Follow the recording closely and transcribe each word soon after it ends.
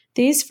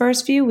These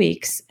first few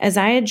weeks, as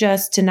I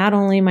adjust to not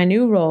only my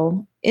new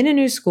role in a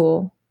new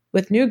school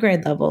with new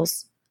grade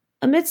levels,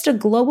 amidst a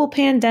global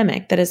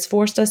pandemic that has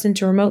forced us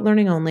into remote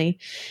learning only,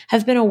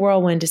 have been a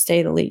whirlwind to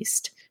say the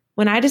least.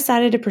 When I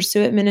decided to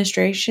pursue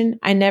administration,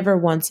 I never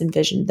once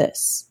envisioned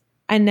this.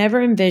 I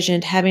never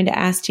envisioned having to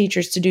ask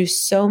teachers to do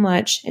so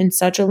much in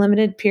such a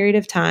limited period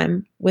of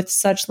time with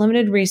such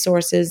limited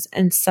resources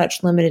and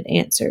such limited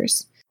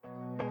answers.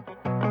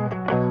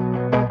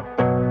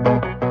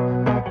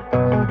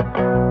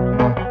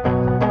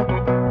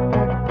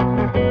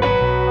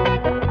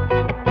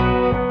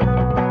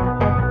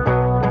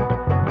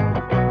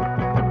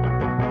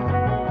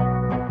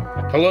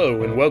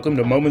 Hello, and welcome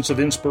to Moments of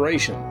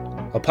Inspiration,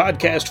 a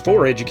podcast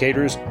for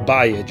educators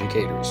by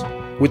educators,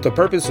 with the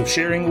purpose of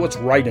sharing what's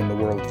right in the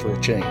world for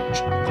a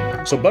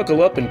change. So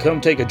buckle up and come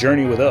take a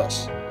journey with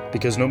us,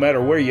 because no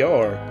matter where you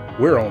are,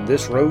 we're on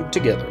this road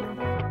together.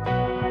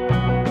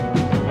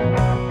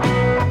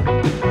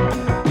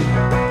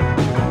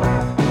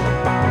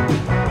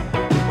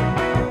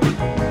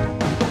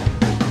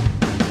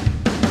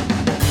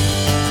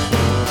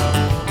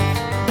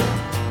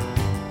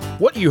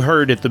 What you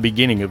heard at the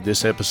beginning of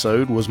this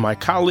episode was my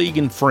colleague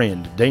and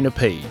friend, Dana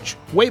Page,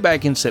 way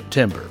back in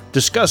September,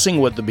 discussing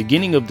what the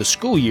beginning of the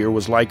school year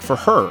was like for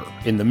her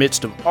in the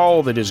midst of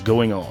all that is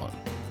going on.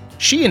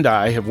 She and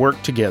I have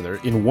worked together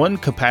in one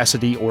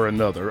capacity or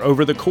another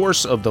over the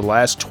course of the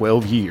last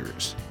 12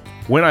 years.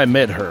 When I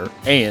met her,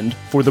 and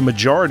for the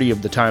majority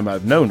of the time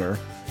I've known her,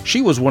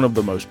 she was one of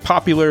the most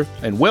popular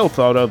and well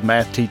thought of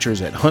math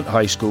teachers at Hunt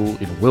High School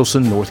in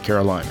Wilson, North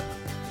Carolina.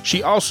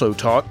 She also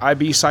taught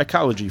IB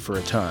psychology for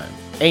a time,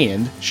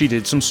 and she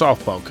did some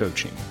softball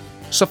coaching.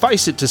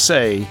 Suffice it to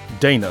say,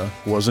 Dana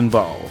was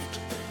involved.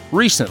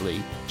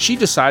 Recently, she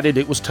decided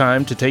it was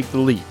time to take the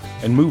leap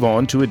and move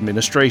on to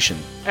administration.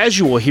 As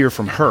you will hear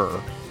from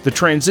her, the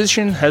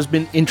transition has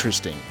been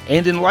interesting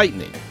and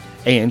enlightening,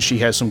 and she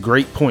has some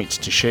great points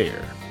to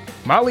share.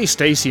 Molly,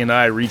 Stacy, and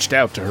I reached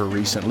out to her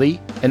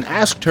recently and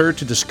asked her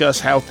to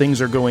discuss how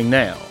things are going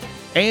now,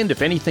 and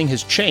if anything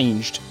has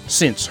changed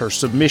since her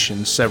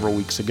submission several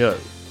weeks ago.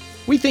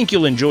 We think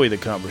you'll enjoy the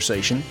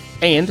conversation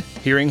and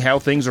hearing how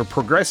things are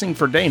progressing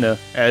for Dana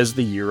as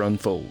the year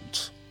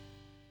unfolds.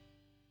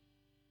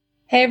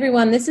 Hey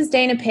everyone, this is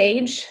Dana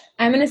Page.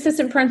 I'm an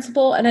assistant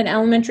principal at an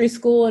elementary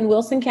school in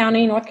Wilson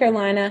County, North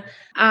Carolina.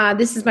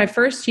 This is my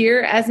first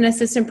year as an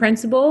assistant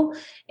principal,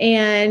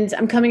 and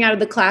I'm coming out of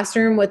the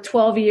classroom with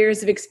 12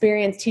 years of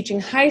experience teaching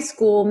high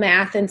school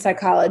math and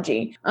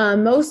psychology.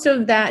 Most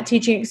of that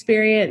teaching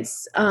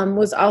experience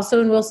was also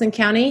in Wilson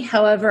County.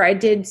 However, I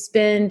did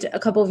spend a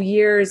couple of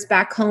years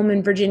back home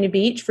in Virginia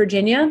Beach,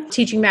 Virginia,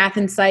 teaching math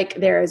and psych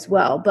there as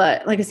well.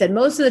 But like I said,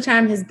 most of the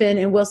time has been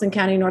in Wilson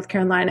County, North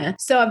Carolina.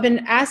 So I've been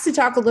asked to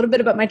talk a little bit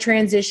about my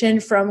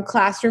transition from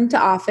classroom to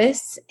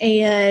office,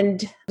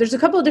 and there's a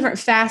couple of different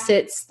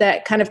facets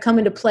that kind of come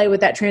into play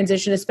with that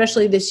transition,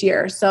 especially this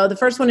year. So the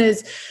first one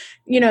is,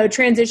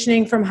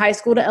 transitioning from high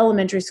school to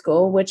elementary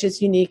school, which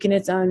is unique in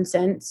its own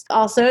sense.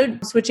 Also,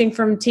 switching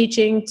from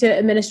teaching to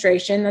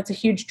administration. That's a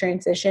huge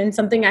transition,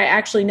 something I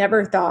actually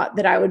never thought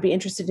that I would be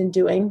interested in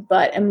doing,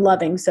 but am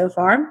loving so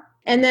far.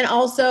 And then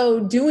also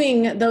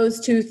doing those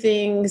two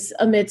things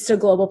amidst a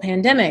global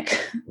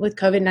pandemic with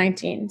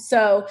COVID-19.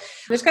 So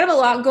there's kind of a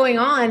lot going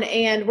on,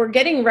 and we're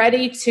getting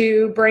ready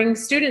to bring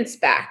students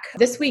back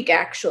this week,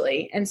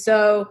 actually. And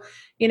so,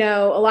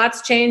 a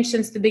lot's changed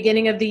since the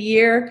beginning of the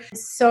year.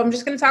 So I'm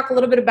just going to talk a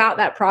little bit about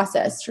that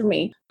process for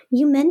me.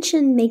 You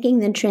mentioned making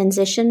the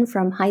transition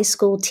from high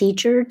school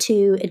teacher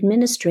to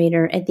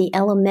administrator at the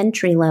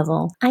elementary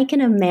level. I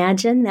can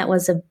imagine that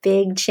was a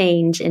big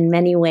change in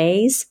many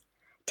ways.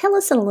 Tell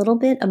us a little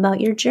bit about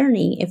your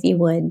journey, if you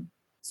would.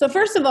 So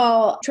first of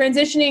all,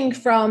 transitioning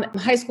from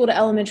high school to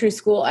elementary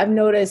school, I've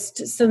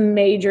noticed some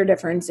major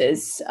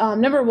differences.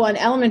 Number one,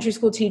 elementary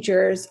school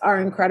teachers are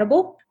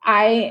incredible.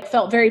 I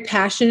felt very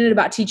passionate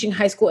about teaching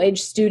high school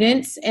age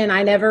students, and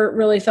I never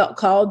really felt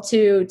called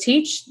to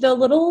teach the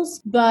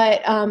littles.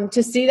 But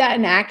to see that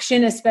in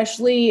action,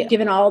 especially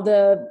given all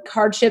the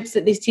hardships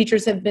that these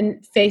teachers have been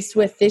faced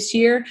with this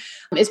year,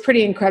 is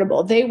pretty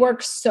incredible. They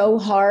work so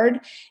hard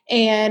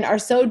and are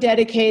so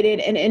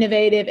dedicated and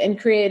innovative and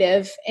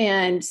creative.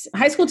 And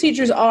high school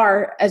teachers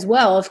are as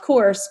well, of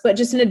course, but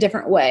just in a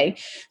different way.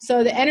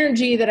 So the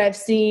energy that I've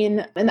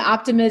seen and the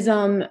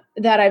optimism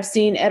that I've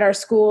seen at our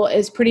school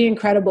is pretty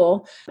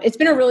incredible. It's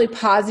been a really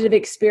positive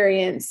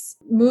experience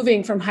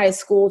moving from high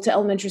school to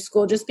elementary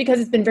school, just because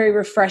it's been very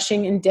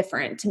refreshing and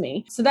different to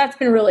me. So that's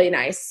been really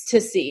nice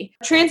to see.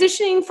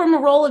 Transitioning from a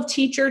role of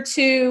teacher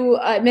to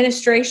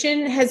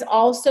administration has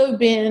also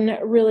been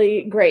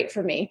really great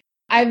for me.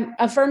 I'm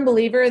a firm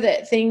believer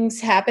that things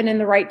happen in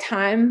the right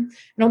time.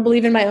 I don't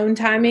believe in my own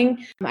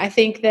timing. I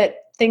think that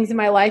things in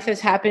my life have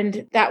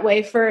happened that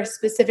way for a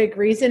specific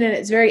reason. And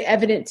it's very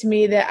evident to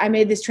me that I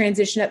made this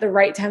transition at the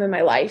right time in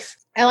my life.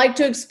 I like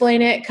to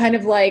explain it kind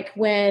of like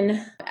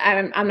when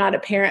I'm not a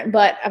parent,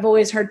 but I've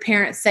always heard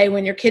parents say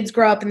when your kids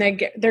grow up and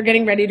they're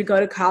getting ready to go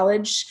to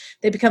college,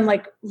 they become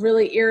like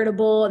really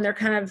irritable, and there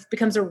kind of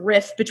becomes a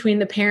rift between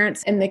the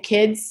parents and the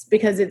kids,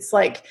 because it's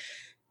like,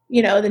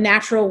 the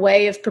natural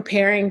way of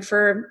preparing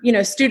for,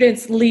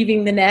 students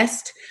leaving the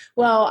nest.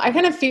 Well, I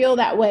kind of feel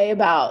that way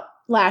about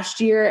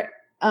last year.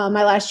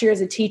 My last year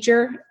as a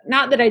teacher,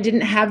 not that I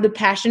didn't have the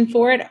passion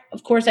for it.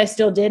 Of course, I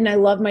still did, and I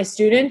love my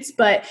students,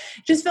 but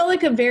just felt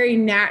like a very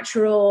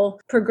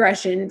natural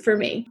progression for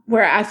me,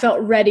 where I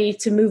felt ready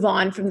to move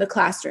on from the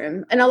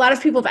classroom. And a lot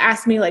of people have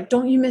asked me, like,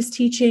 don't you miss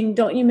teaching?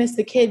 Don't you miss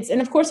the kids?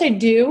 And of course I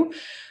do,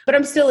 but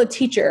I'm still a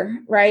teacher,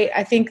 right?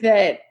 I think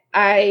that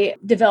I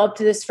developed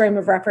this frame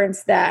of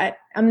reference that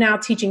I'm now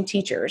teaching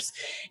teachers,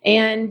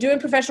 and doing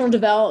professional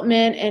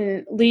development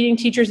and leading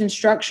teachers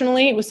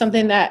instructionally was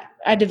something that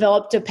I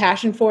developed a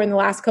passion for in the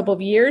last couple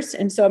of years.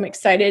 And so I'm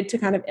excited to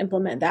kind of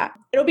implement that.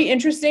 It'll be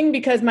interesting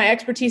because my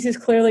expertise is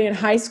clearly in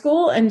high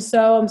school. And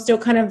so I'm still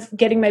kind of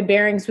getting my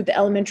bearings with the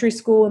elementary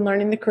school and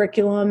learning the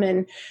curriculum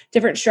and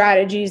different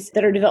strategies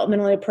that are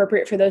developmentally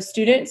appropriate for those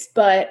students.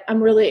 But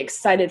I'm really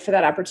excited for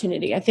that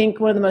opportunity. I think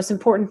one of the most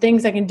important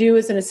things I can do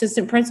as an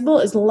assistant principal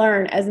is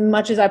learn as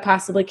much as I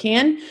possibly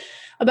can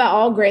about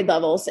all grade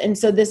levels. And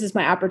so this is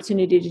my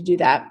opportunity to do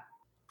that.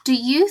 Do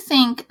you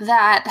think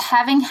that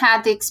having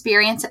had the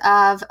experience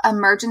of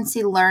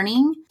emergency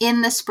learning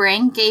in the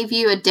spring gave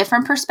you a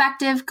different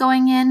perspective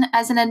going in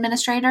as an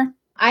administrator?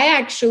 I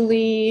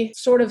actually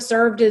sort of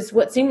served as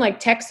what seemed like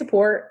tech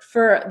support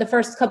for the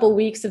first couple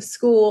weeks of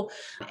school.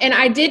 And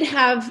I did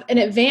have an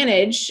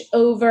advantage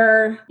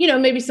over,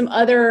 maybe some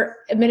other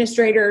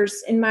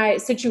administrators in my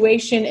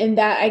situation, in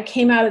that I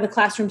came out of the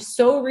classroom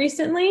so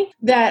recently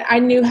that I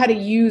knew how to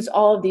use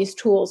all of these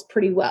tools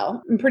pretty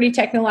well. I'm pretty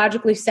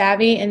technologically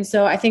savvy. And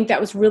so I think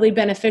that was really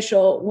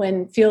beneficial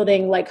when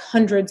fielding like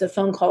hundreds of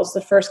phone calls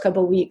the first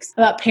couple of weeks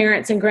about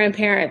parents and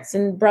grandparents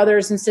and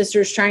brothers and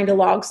sisters trying to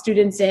log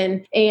students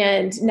in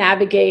and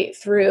navigate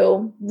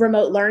through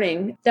remote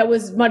learning. That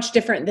was much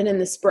different than in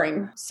the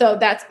spring. So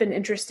that's been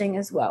interesting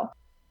as well.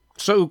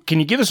 So can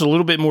you give us a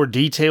little bit more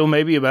detail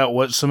maybe about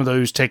what some of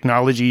those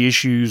technology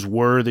issues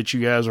were that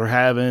you guys were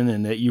having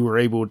and that you were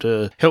able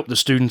to help the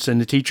students and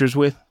the teachers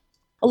with?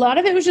 A lot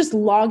of it was just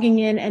logging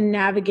in and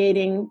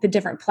navigating the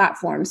different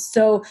platforms.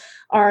 So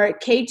our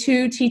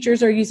K2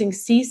 teachers are using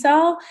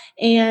Seesaw,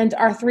 and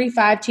our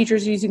 3-5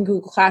 teachers are using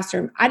Google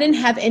Classroom. I didn't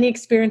have any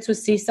experience with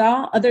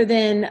Seesaw other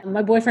than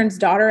my boyfriend's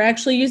daughter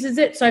actually uses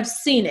it. So I've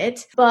seen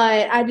it,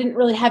 but I didn't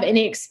really have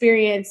any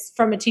experience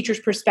from a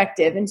teacher's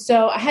perspective. And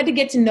so I had to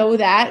get to know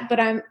that. But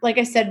like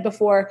I said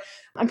before,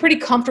 I'm pretty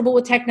comfortable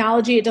with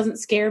technology. It doesn't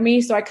scare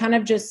me. So I kind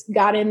of just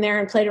got in there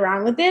and played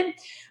around with it.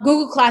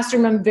 Google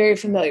Classroom, I'm very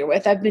familiar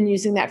with. I've been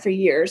using that for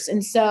years.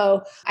 And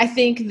so I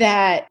think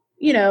that,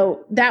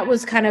 that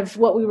was kind of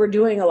what we were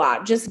doing a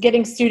lot, just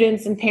getting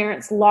students and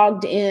parents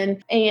logged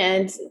in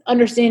and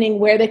understanding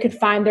where they could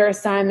find their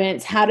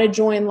assignments, how to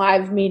join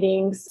live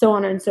meetings, so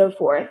on and so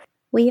forth.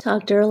 We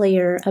talked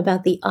earlier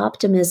about the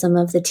optimism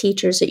of the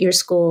teachers at your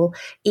school,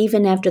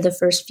 even after the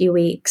first few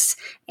weeks,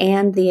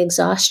 and the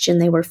exhaustion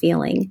they were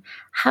feeling.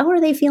 How are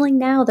they feeling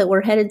now that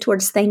we're headed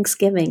towards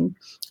Thanksgiving?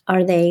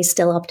 Are they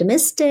still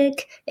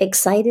optimistic,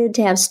 excited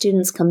to have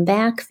students come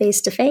back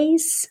face to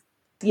face?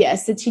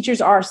 Yes, the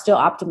teachers are still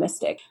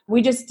optimistic.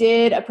 We just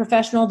did a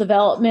professional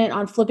development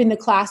on flipping the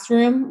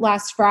classroom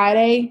last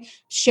Friday,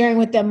 sharing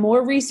with them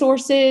more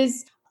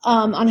resources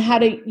on how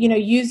to,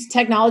 use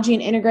technology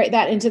and integrate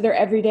that into their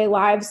everyday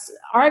lives.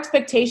 Our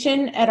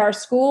expectation at our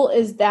school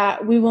is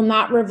that we will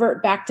not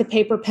revert back to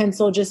paper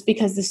pencil just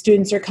because the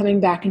students are coming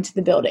back into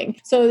the building.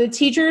 So the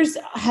teachers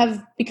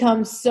have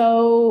become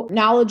so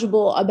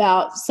knowledgeable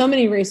about so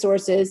many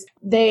resources.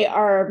 They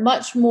are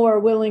much more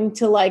willing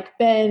to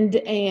bend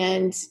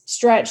and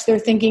stretch their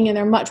thinking, and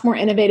they're much more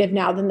innovative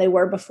now than they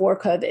were before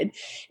COVID.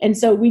 And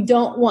so we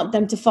don't want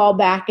them to fall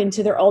back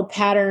into their old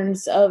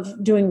patterns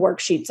of doing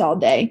worksheets all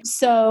day.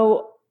 So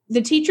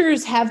the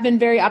teachers have been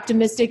very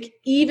optimistic,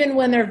 even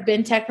when there have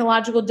been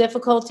technological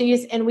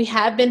difficulties, and we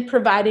have been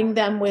providing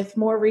them with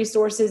more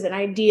resources and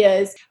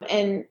ideas,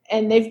 and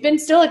they've been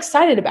still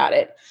excited about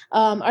it.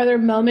 Are there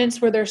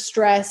moments where they're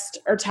stressed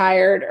or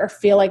tired or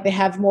feel like they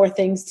have more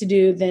things to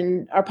do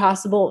than are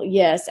possible?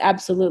 Yes,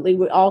 absolutely.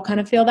 We all kind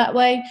of feel that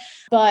way.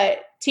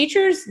 But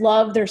teachers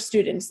love their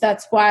students.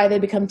 That's why they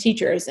become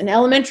teachers. And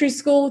elementary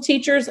school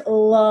teachers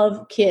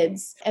love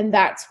kids. And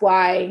that's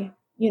why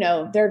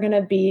they're going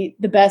to be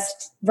the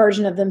best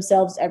version of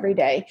themselves every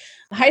day.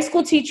 High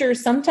school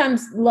teachers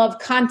sometimes love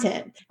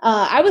content.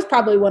 I was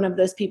probably one of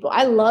those people.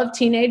 I love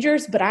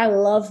teenagers, but I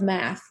love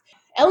math.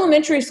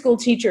 Elementary school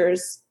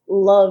teachers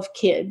love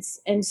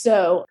kids. And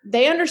so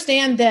they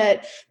understand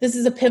that this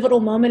is a pivotal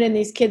moment in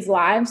these kids'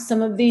 lives.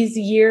 Some of these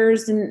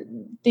years and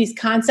these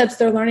concepts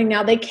they're learning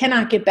now, they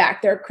cannot get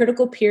back. There are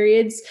critical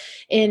periods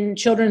in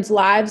children's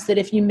lives that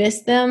if you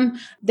miss them,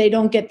 they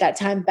don't get that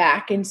time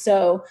back. And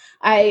so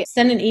I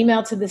sent an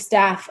email to the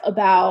staff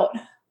about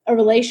a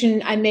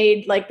relation I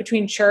made like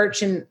between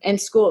church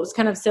and school. It was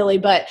kind of silly,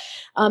 but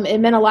it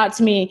meant a lot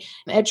to me.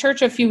 At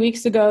church a few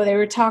weeks ago, they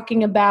were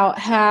talking about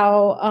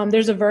how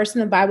there's a verse in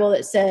the Bible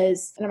that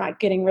says, and I'm not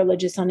getting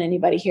religious on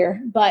anybody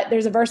here, but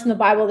there's a verse in the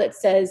Bible that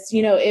says,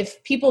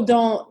 if people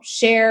don't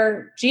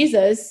share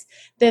Jesus,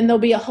 then there'll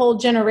be a whole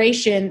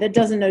generation that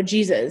doesn't know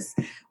Jesus.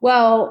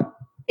 Well,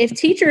 if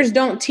teachers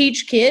don't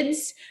teach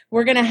kids,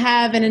 we're going to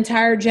have an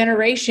entire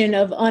generation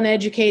of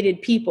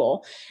uneducated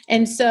people.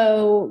 And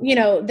so,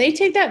 they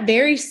take that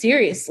very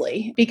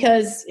seriously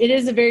because it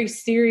is a very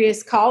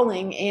serious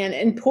calling and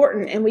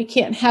important, and we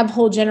can't have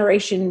whole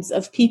generations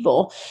of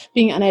people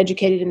being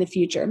uneducated in the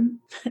future.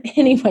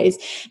 Anyways,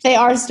 they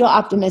are still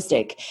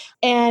optimistic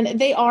and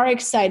they are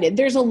excited.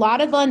 There's a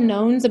lot of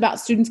unknowns about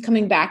students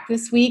coming back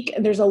this week.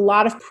 There's a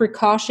lot of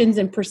precautions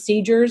and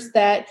procedures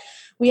that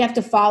we have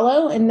to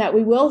follow and that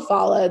we will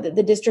follow that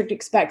the district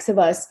expects of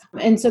us.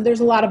 And so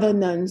there's a lot of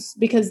unknowns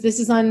because this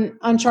is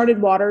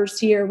uncharted waters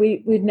here.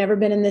 We've never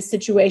been in this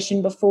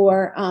situation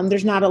before.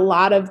 There's not a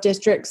lot of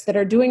districts that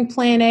are doing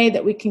Plan A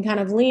that we can kind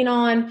of lean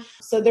on.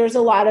 So there's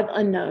a lot of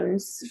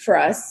unknowns for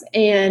us.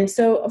 And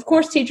so, of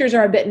course, teachers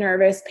are a bit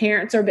nervous.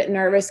 Parents are a bit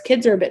nervous.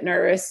 Kids are a bit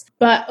nervous.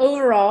 But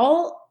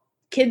overall,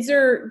 kids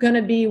are going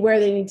to be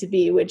where they need to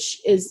be, which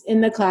is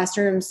in the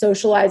classroom,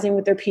 socializing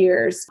with their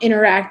peers,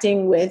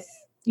 interacting with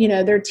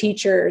their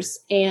teachers,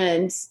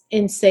 and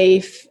in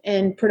safe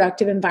and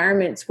productive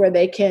environments where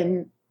they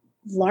can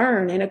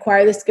learn and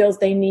acquire the skills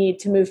they need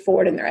to move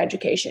forward in their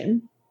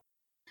education.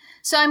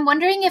 So I'm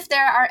wondering if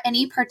there are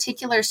any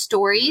particular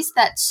stories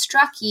that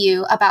struck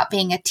you about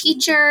being a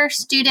teacher,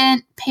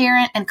 student,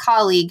 parent, and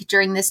colleague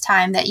during this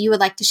time that you would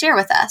like to share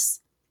with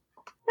us.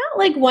 Not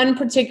like one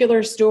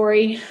particular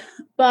story,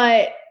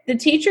 but the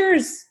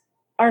teachers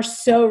are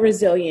so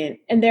resilient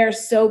and they're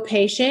so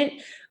patient.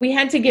 We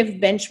had to give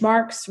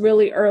benchmarks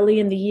really early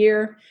in the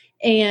year.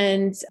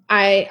 And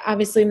I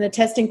obviously am the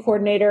testing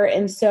coordinator.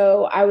 And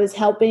so I was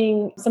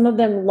helping some of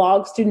them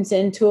log students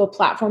into a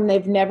platform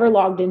they've never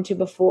logged into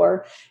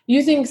before,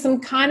 using some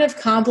kind of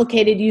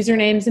complicated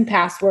usernames and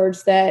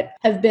passwords that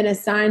have been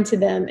assigned to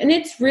them. And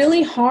it's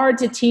really hard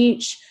to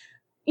teach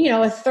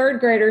a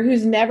third grader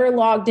who's never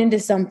logged into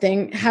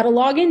something, how to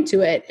log into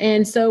it.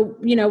 And so,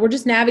 we're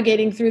just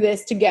navigating through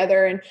this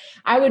together. And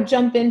I would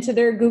jump into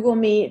their Google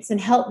Meets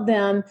and help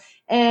them.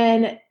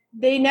 And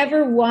they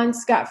never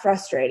once got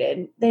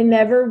frustrated. They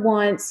never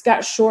once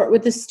got short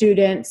with the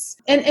students.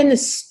 And the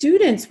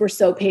students were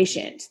so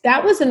patient.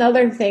 That was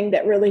another thing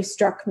that really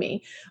struck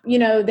me.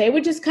 They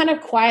would just kind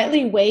of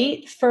quietly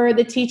wait for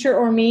the teacher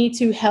or me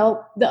to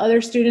help the other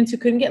students who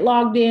couldn't get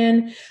logged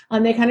in.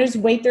 They kind of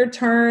just wait their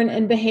turn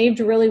and behaved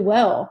really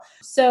well.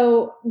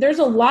 So there's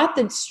a lot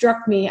that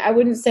struck me. I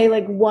wouldn't say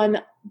like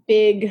one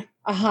big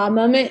aha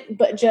moment,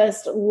 but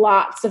just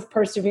lots of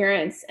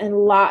perseverance and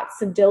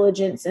lots of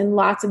diligence and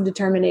lots of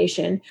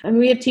determination. And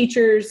we have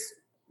teachers,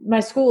 my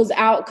school is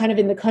out kind of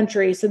in the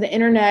country, so the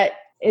internet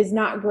is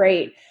not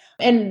great.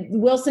 And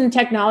Wilson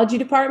Technology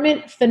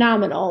Department,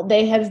 phenomenal.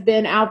 They have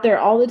been out there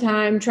all the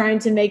time trying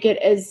to make it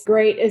as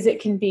great as it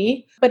can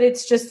be. But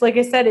it's just, like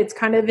I said, it's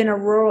kind of in a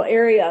rural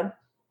area.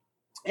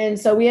 And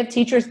so we have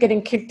teachers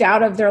getting kicked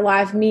out of their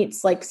live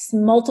meets like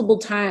multiple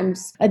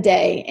times a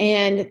day,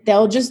 and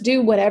they'll just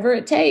do whatever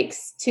it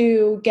takes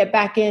to get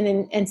back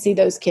in and see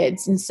those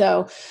kids. And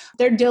so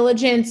their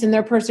diligence and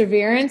their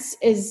perseverance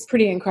is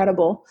pretty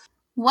incredible.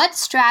 What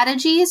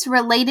strategies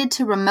related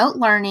to remote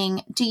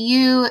learning do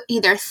you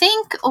either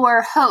think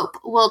or hope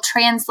will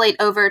translate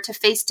over to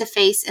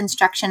face-to-face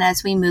instruction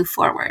as we move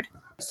forward?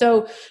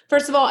 So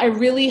first of all, I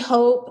really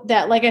hope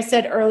that, like I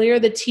said earlier,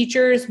 the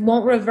teachers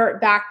won't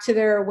revert back to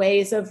their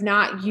ways of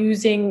not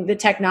using the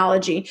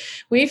technology.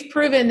 We've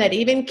proven that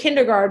even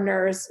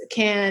kindergartners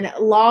can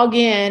log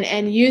in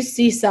and use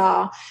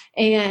Seesaw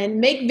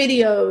and make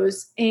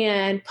videos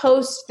and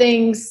post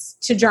things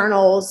to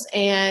journals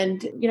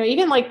and,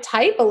 even like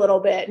type a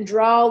little bit and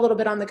draw a little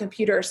bit on the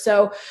computer.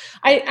 So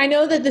I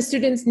know that the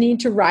students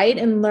need to write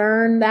and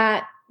learn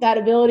that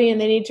ability,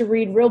 and they need to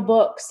read real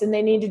books and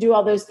they need to do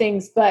all those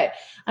things. But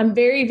I'm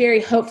very,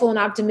 very hopeful and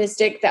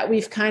optimistic that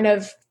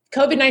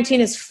COVID-19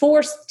 has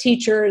forced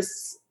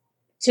teachers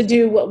to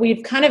do what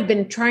we've kind of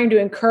been trying to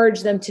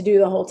encourage them to do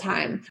the whole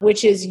time,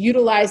 which is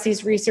utilize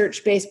these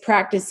research-based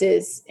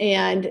practices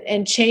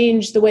and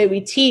change the way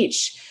we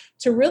teach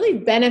to really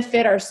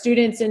benefit our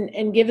students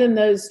and give them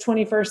those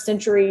 21st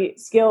century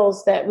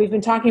skills that we've been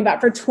talking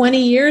about for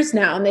 20 years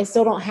now and they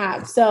still don't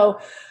have. So,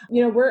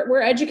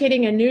 we're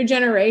educating a new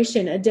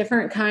generation, a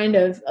different kind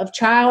of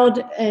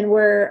child, and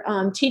we're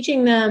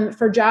teaching them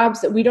for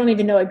jobs that we don't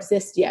even know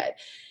exist yet.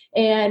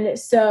 And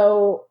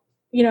so,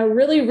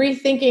 really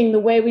rethinking the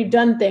way we've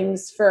done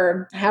things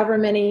for however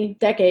many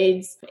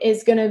decades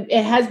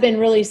it has been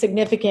really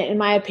significant in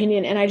my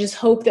opinion. And I just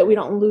hope that we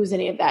don't lose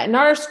any of that. In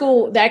our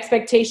school, the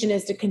expectation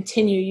is to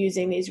continue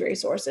using these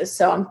resources.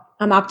 So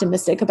I'm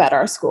optimistic about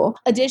our school.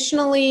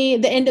 Additionally,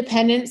 the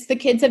independence the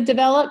kids have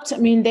developed,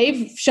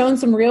 they've shown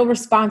some real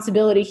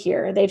responsibility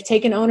here. They've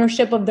taken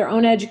ownership of their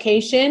own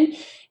education,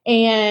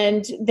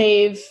 and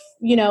they've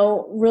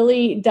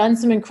really done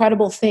some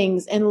incredible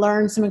things and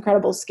learned some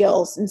incredible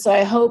skills. And so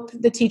I hope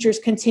the teachers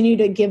continue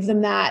to give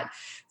them that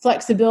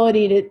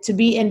flexibility to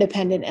be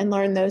independent and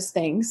learn those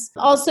things.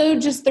 Also,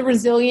 just the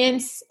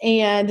resilience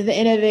and the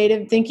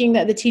innovative thinking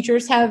that the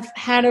teachers have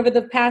had over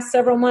the past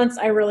several months.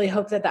 I really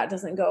hope that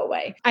doesn't go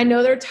away. I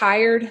know they're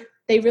tired.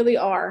 They really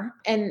are.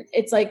 And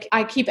it's like,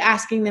 I keep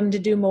asking them to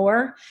do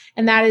more.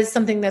 And that is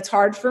something that's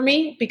hard for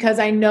me because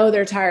I know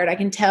they're tired. I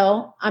can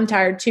tell I'm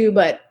tired too,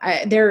 but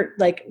they're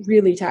like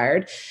really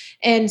tired.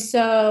 And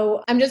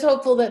so I'm just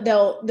hopeful that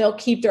they'll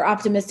keep their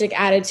optimistic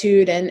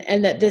attitude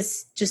and that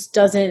this just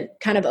doesn't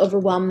kind of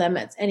overwhelm them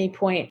at any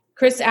point.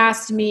 Chris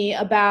asked me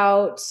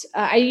about,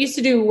 I used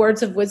to do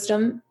Words of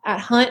Wisdom at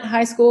Hunt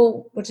High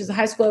School, which is a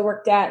high school I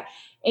worked at.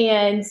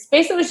 And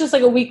basically it was just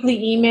like a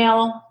weekly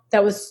email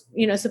that was,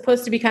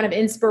 supposed to be kind of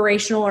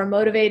inspirational or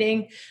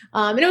motivating.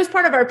 And it was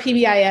part of our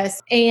PBIS.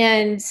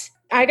 And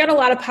I got a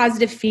lot of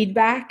positive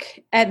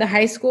feedback at the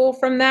high school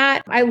from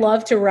that. I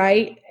love to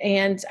write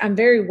and I'm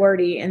very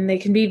wordy and they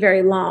can be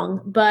very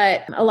long,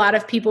 but a lot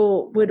of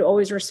people would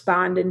always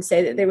respond and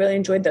say that they really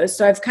enjoyed those.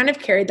 So I've kind of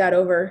carried that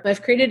over.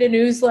 I've created a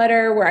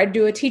newsletter where I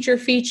do a teacher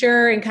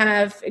feature and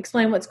kind of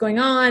explain what's going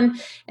on.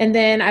 And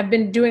then I've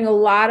been doing a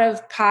lot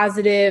of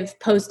positive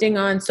posting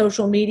on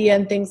social media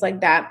and things like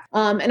that.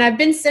 And I've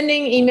been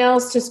sending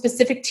emails to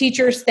specific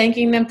teachers,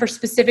 thanking them for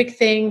specific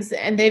things.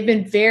 And they've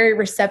been very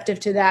receptive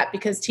to that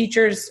because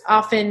teachers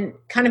often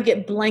kind of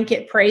get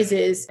blanket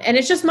praises. And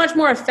it's just much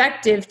more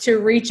effective to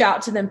reach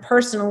out to them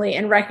personally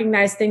and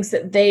recognize things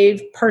that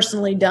they've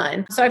personally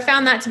done. So I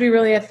found that to be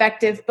really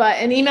effective. But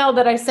an email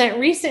that I sent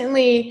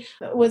recently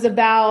was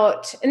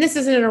about, and this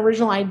isn't an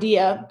original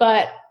idea,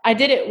 but I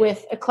did it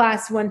with a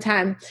class one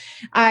time.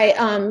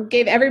 I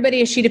gave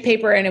everybody a sheet of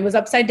paper and it was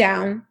upside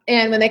down.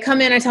 And when they come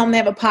in, I tell them they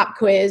have a pop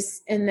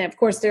quiz. And of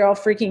course, they're all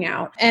freaking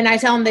out. And I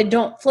tell them they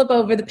don't flip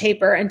over the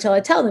paper until I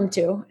tell them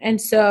to. And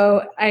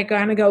so I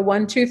kind of go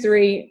 1, 2,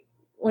 3.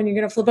 When you're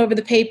going to flip over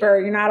the paper,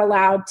 you're not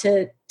allowed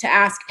to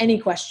ask any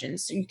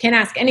questions. You can't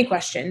ask any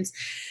questions.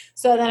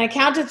 So then I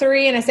count to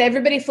 3 and I say,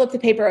 everybody flip the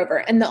paper over.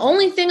 And the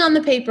only thing on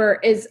the paper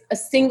is a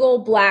single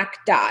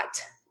black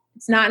dot.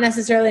 It's not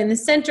necessarily in the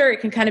center.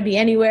 It can kind of be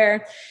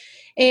anywhere.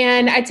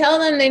 And I tell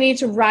them they need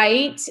to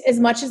write as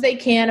much as they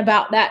can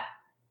about that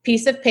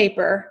piece of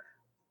paper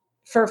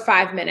for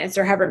 5 minutes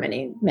or however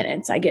many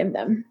minutes I give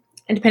them,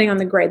 and depending on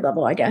the grade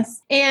level, I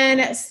guess.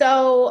 And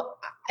so,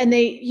 and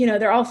they,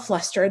 they're all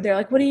flustered. They're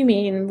like, what do you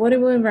mean? What are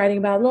we writing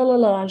about? La, la,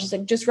 la. I'm just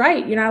like, just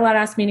write. You're not allowed to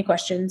ask me any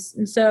questions.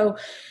 And so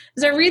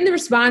as I read the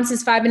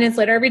responses 5 minutes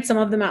later, I read some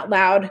of them out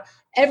loud.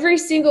 Every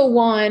single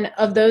one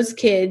of those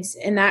kids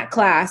in that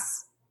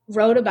class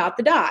wrote about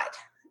the dot.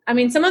 I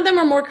mean, some of them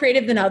are more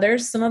creative than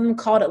others. Some of them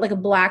called it like a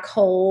black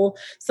hole.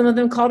 Some of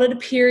them called it a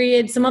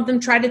period. Some of them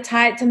tried to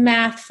tie it to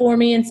math for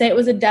me and say it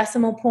was a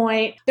decimal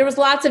point. There was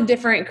lots of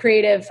different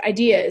creative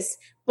ideas,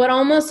 but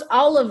almost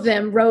all of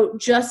them wrote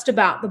just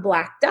about the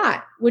black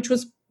dot, which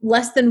was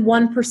less than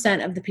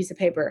 1% of the piece of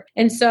paper.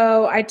 And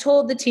so I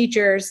told the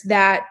teachers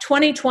that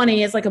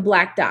 2020 is like a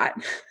black dot.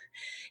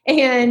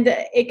 And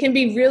it can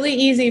be really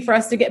easy for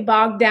us to get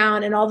bogged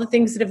down in all the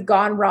things that have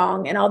gone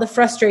wrong and all the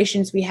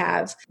frustrations we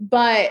have.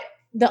 But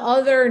the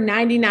other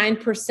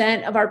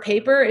 99% of our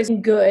paper is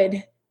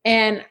good.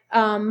 And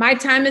my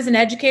time as an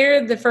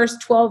educator, the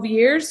first 12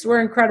 years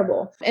were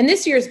incredible. And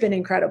this year's been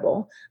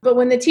incredible. But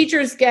when the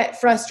teachers get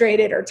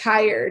frustrated or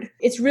tired,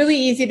 it's really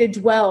easy to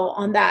dwell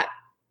on that,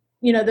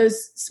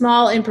 those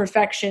small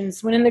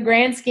imperfections, when in the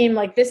grand scheme,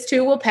 like this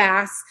too will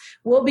pass,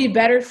 we'll be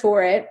better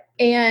for it.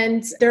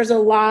 And there's a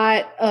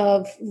lot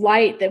of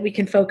light that we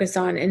can focus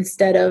on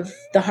instead of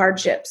the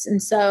hardships.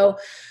 And so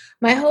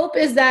my hope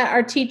is that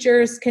our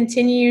teachers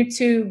continue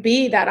to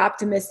be that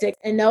optimistic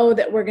and know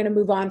that we're going to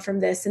move on from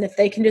this. And if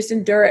they can just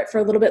endure it for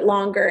a little bit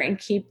longer and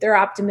keep their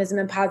optimism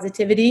and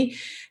positivity,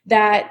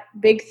 that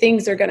big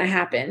things are going to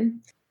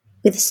happen.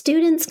 With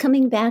students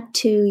coming back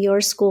to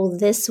your school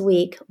this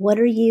week, what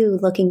are you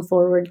looking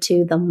forward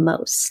to the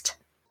most?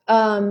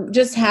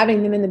 Just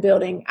having them in the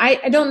building.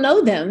 I don't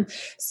know them.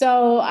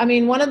 So, I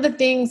mean, one of the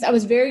things I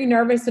was very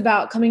nervous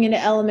about coming into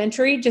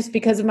elementary just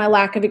because of my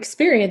lack of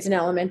experience in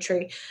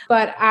elementary,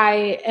 but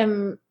I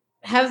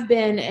have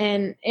been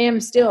and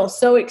am still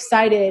so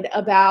excited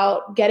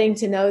about getting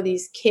to know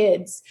these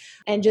kids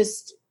and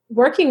just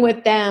working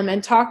with them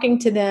and talking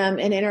to them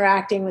and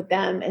interacting with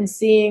them and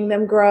seeing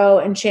them grow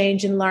and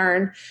change and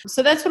learn.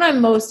 So that's what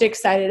I'm most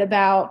excited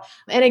about.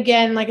 And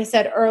again, like I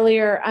said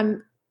earlier,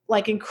 I'm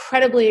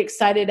incredibly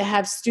excited to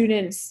have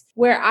students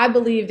where I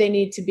believe they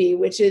need to be,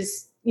 which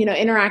is,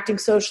 interacting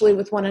socially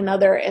with one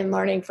another and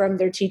learning from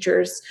their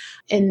teachers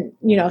in,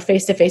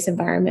 face-to-face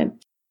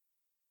environment.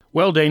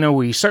 Well, Dana,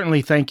 we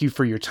certainly thank you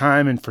for your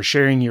time and for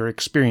sharing your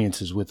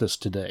experiences with us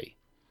today.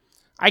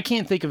 I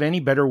can't think of any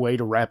better way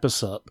to wrap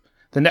us up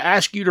than to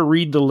ask you to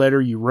read the letter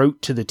you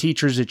wrote to the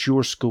teachers at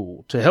your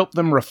school to help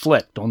them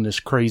reflect on this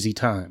crazy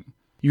time.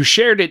 You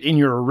shared it in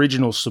your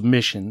original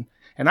submission,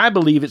 and I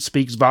believe it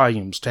speaks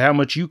volumes to how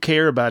much you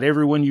care about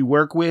everyone you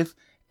work with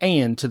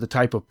and to the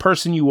type of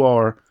person you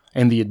are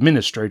and the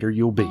administrator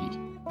you'll be.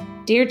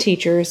 Dear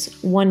teachers,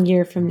 1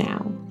 year from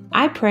now,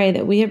 I pray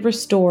that we have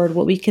restored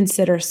what we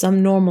consider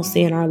some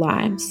normalcy in our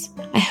lives.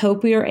 I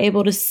hope we are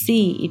able to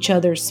see each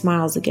other's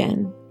smiles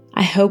again.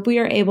 I hope we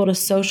are able to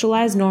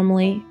socialize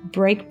normally,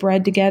 break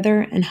bread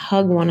together, and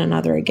hug one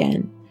another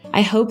again.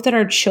 I hope that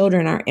our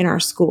children are in our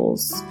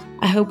schools.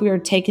 I hope we are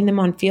taking them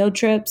on field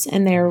trips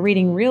and they are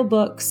reading real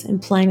books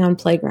and playing on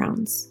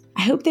playgrounds.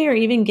 I hope they are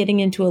even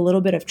getting into a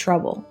little bit of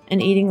trouble and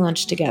eating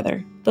lunch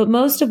together. But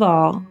most of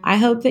all, I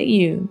hope that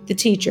you, the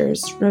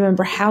teachers,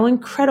 remember how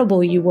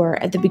incredible you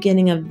were at the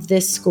beginning of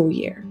this school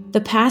year.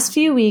 The past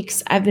few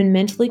weeks, I've been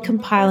mentally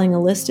compiling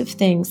a list of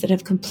things that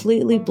have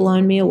completely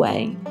blown me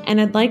away,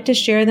 and I'd like to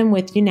share them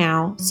with you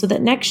now so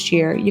that next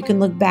year you can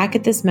look back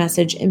at this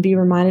message and be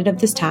reminded of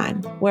this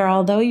time, where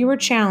although you were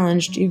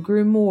challenged, you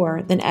grew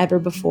more than ever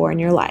before in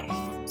your life.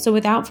 So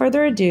without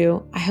further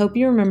ado, I hope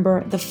you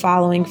remember the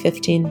following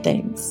 15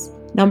 things.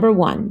 Number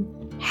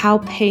 1, how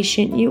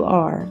patient you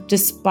are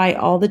despite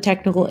all the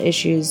technical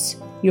issues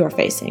you are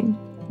facing.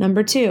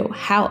 Number 2,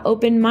 how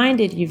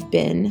open-minded you've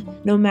been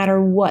no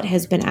matter what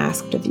has been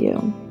asked of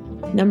you.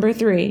 Number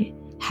 3,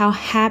 how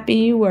happy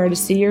you were to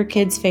see your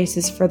kids'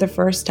 faces for the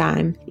first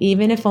time,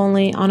 even if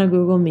only on a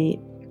Google Meet.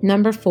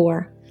 Number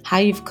 4, how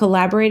you've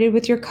collaborated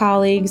with your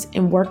colleagues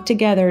and worked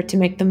together to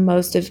make the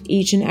most of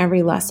each and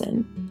every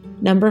lesson.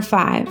 Number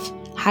 5,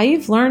 how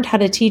you've learned how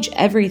to teach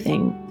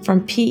everything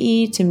from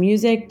PE to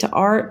music to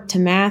art to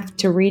math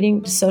to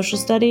reading to social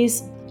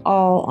studies,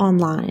 all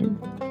online.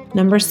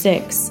 Number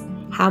 6,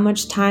 how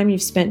much time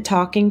you've spent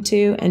talking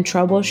to and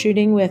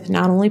troubleshooting with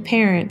not only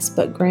parents,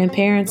 but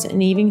grandparents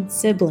and even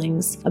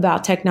siblings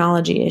about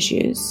technology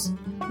issues.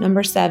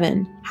 Number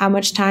 7, how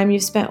much time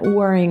you've spent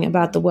worrying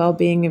about the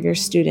well-being of your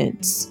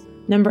students.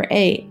 Number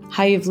 8,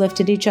 how you've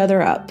lifted each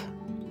other up.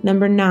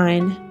 Number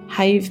 9,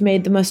 how you've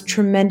made the most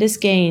tremendous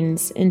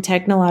gains in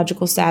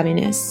technological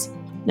savviness.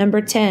 Number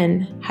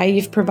 10, how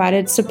you've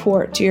provided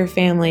support to your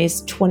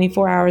families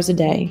 24 hours a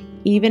day,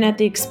 even at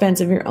the expense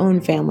of your own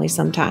family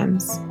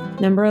sometimes.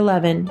 Number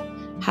 11,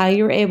 how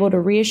you were able to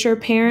reassure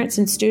parents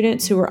and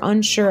students who were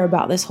unsure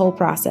about this whole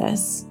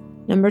process.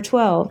 Number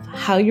 12,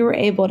 how you were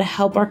able to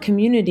help our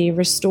community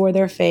restore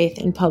their faith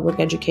in public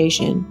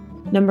education.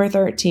 Number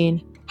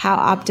 13, how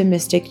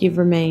optimistic you've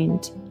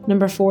remained.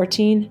 Number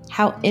 14,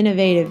 how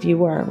innovative you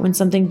were when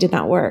something did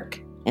not work.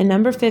 And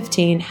number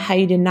 15, how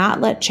you did not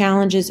let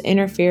challenges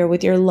interfere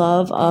with your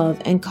love of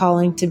and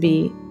calling to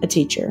be a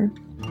teacher.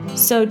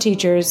 So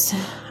teachers,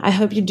 I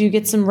hope you do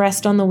get some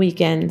rest on the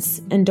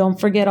weekends and don't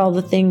forget all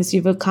the things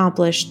you've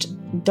accomplished.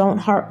 Don't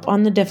harp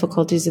on the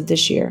difficulties of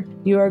this year.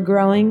 You are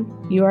growing,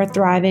 you are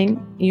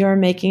thriving, you are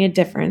making a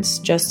difference,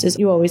 just as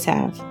you always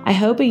have. I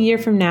hope a year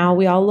from now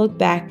we all look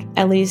back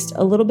at least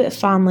a little bit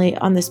fondly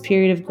on this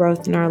period of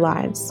growth in our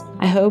lives.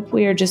 I hope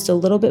we are just a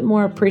little bit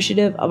more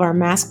appreciative of our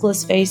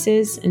maskless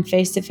faces and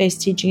face-to-face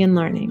teaching and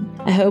learning.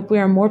 I hope we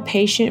are more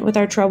patient with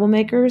our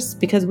troublemakers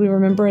because we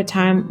remember a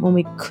time when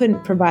we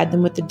couldn't provide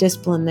them with the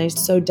discipline they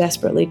so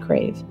desperately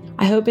crave.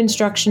 I hope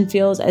instruction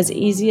feels as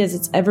easy as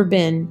it's ever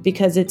been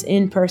because it's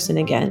in person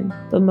again.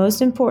 But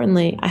most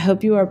importantly, I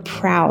hope you are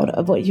proud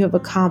of what you have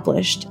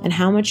accomplished and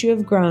how much you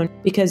have grown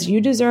because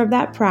you deserve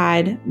that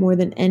pride more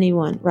than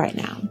anyone right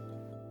now.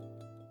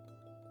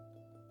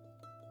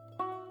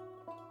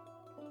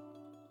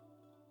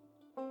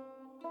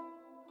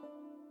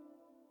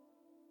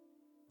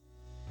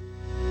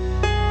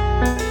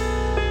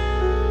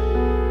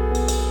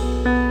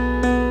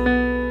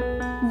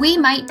 We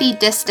might be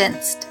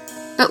distanced,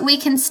 but we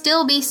can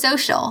still be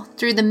social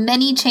through the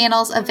many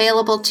channels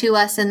available to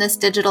us in this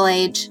digital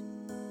age.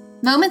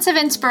 Moments of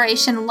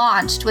Inspiration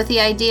launched with the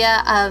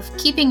idea of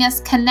keeping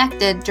us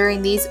connected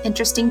during these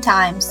interesting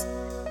times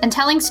and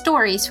telling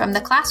stories from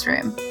the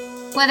classroom,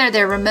 whether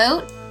they're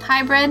remote,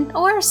 hybrid,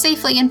 or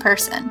safely in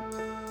person.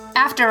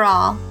 After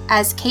all,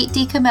 as Kate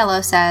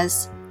DiCamillo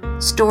says,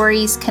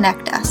 stories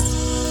connect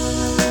us.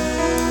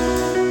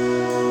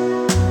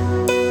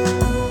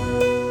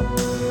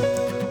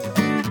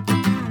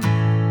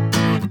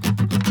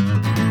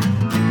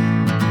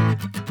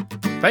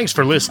 Thanks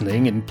for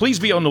listening, and please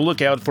be on the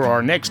lookout for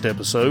our next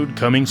episode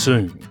coming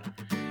soon.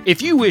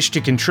 If you wish to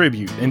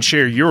contribute and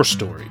share your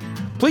story,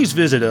 please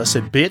visit us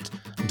at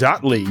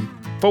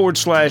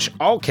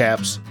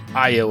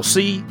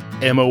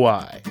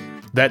bit.ly/ILCMOI.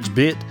 That's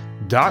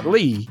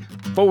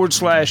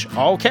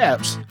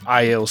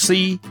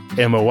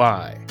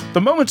bit.ly/ILCMOI.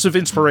 The Moments of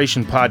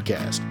Inspiration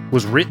podcast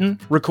was written,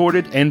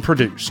 recorded, and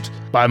produced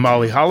by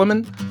Molly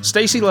Holloman,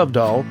 Stacy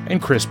Lovedahl,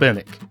 and Chris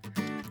Bennick.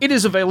 It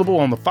is available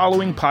on the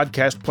following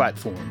podcast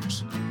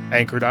platforms: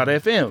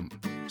 Anchor.fm,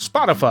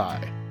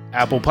 Spotify,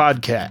 Apple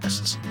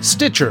Podcasts,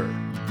 Stitcher,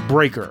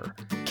 Breaker,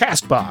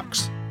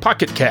 Castbox,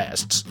 Pocket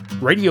Casts,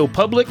 Radio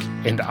Public,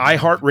 and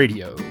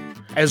iHeartRadio,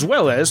 as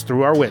well as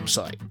through our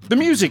website. The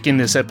music in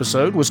this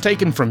episode was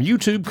taken from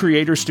YouTube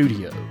Creator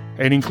Studio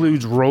and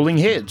includes Rolling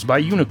Heads by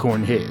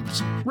Unicorn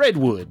Heads,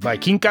 Redwood by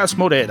Quincas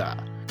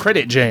Morera,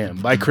 Credit Jam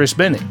by Chris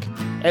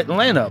Bennick,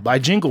 Atlanta by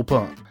Jingle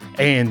Pump,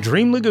 and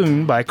Dream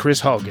Lagoon by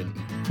Chris Haugen.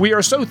 We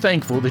are so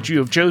thankful that you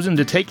have chosen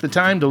to take the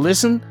time to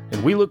listen,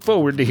 and we look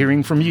forward to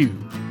hearing from you.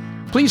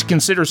 Please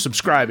consider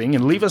subscribing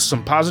and leave us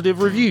some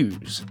positive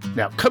reviews.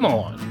 Now come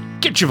on,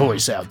 get your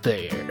voice out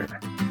there.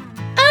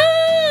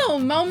 Oh,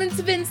 moments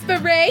of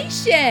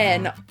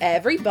inspiration.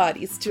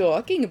 Everybody's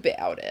talking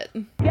about it.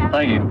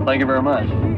 Thank you very much.